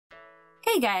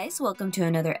Hey guys, welcome to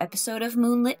another episode of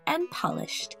Moonlit and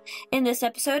Polished. In this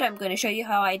episode, I'm going to show you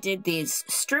how I did these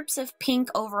strips of pink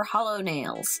over hollow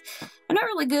nails. I'm not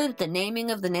really good at the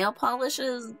naming of the nail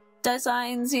polishes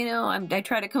designs, you know, I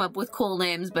try to come up with cool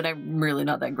names, but I'm really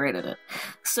not that great at it.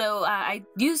 So I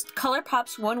used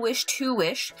ColourPop's One Wish, Two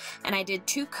Wish, and I did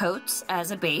 2 coats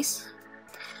as a base.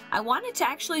 I wanted to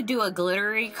actually do a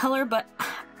glittery color, but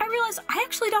I realized I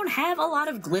actually don't have a lot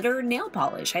of glitter nail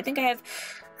polish. I think I have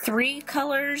 3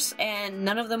 colors and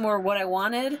none of them were what I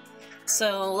wanted,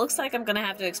 so it looks like I'm gonna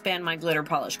have to expand my glitter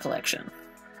polish collection.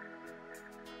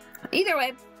 Either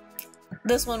way,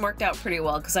 this one worked out pretty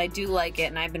well because I do like it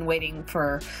and I've been waiting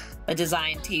for a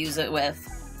design to use it with.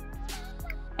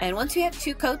 And once you have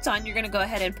 2 coats on, you're gonna go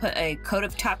ahead and put a coat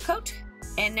of top coat,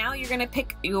 and now you're gonna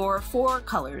pick your 4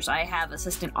 colors. I have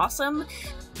Assistant Awesome,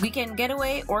 Weekend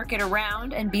Getaway, Orchid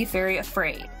Around, and Be Very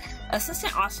Afraid.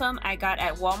 Assistant Awesome I got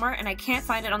at Walmart, and I can't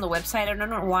find it on the website. I don't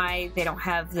know why they don't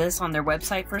have this on their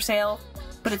website for sale,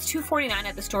 but it's $2.49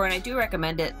 at the store, and I do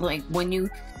recommend it. Like, when you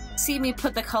see me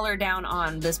put the color down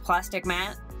on this plastic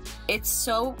mat, it's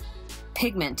so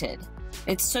pigmented.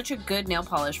 It's such a good nail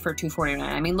polish for $2.49.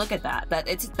 I mean, look at that.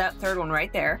 It's that third one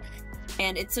right there.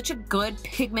 And it's such a good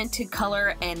pigmented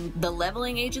color, and the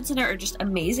leveling agents in it are just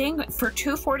amazing. For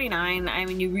 $2.49, I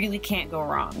mean, you really can't go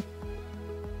wrong.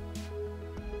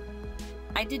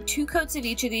 I did 2 coats of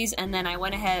each of these, and then I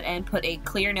went ahead and put a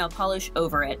clear nail polish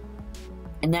over it.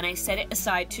 And then I set it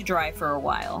aside to dry for a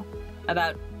while,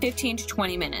 about 15 to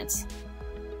 20 minutes.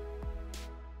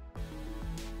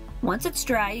 Once it's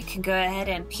dry, you can go ahead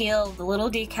and peel the little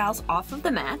decals off of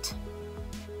the mat.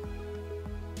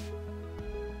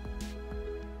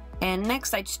 And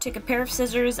next, I just took a pair of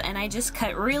scissors and I just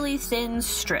cut really thin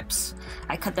strips.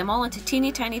 I cut them all into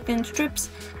teeny tiny thin strips,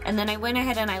 and then I went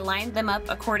ahead and I lined them up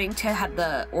according to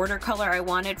the order color I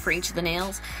wanted for each of the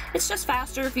nails. It's just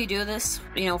faster if you do this,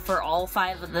 you know, for all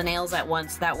 5 of the nails at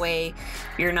once. That way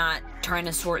you're not trying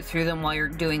to sort through them while you're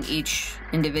doing each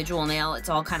individual nail. It's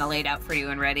all kind of laid out for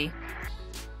you and ready.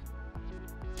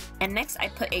 And next I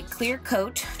put a clear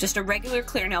coat, just a regular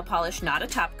clear nail polish, not a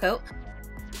top coat,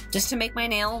 just to make my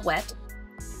nail wet.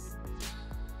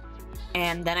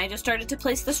 And then I just started to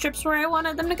place the strips where I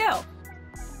wanted them to go.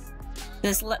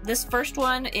 This first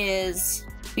one is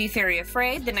Be Very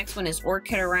Afraid, the next one is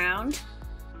Orchid Around,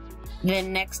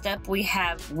 then next up we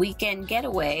have Weekend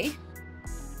Getaway,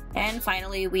 and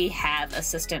finally we have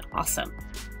Assistant Awesome.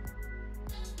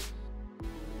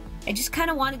 I just kind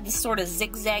of wanted this sort of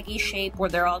zigzaggy shape where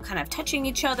they're all kind of touching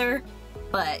each other,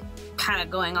 but kind of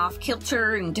going off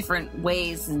kilter in different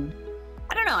ways, and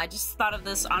I don't know, I just thought of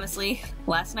this honestly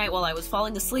last night while I was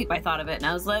falling asleep. I thought of it and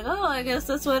I was like, oh, I guess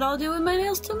that's what I'll do with my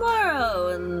nails tomorrow,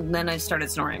 and then I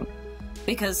started snoring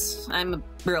because I'm a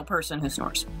real person who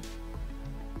snores.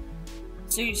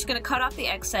 So you're just gonna cut off the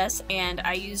excess, and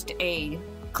I used a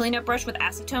cleanup brush with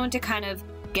acetone to kind of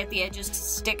get the edges to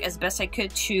stick as best I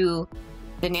could to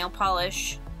the nail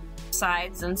polish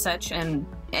sides and such, and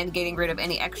getting rid of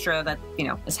any extra that, you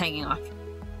know, is hanging off.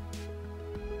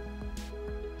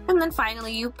 And then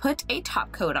finally you put a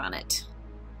top coat on it.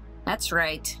 That's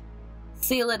right.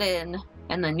 Seal it in,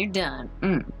 and then you're done.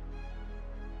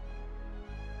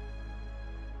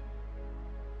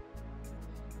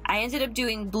 I ended up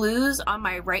doing blues on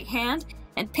my right hand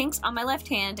and pinks on my left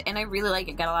hand, and I really like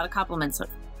it. Got a lot of compliments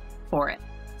for it.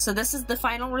 So this is the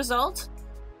final result.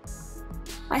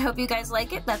 I hope you guys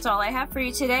like it. That's all I have for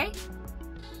you today.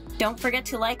 Don't forget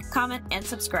to like, comment, and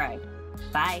subscribe.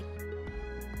 Bye.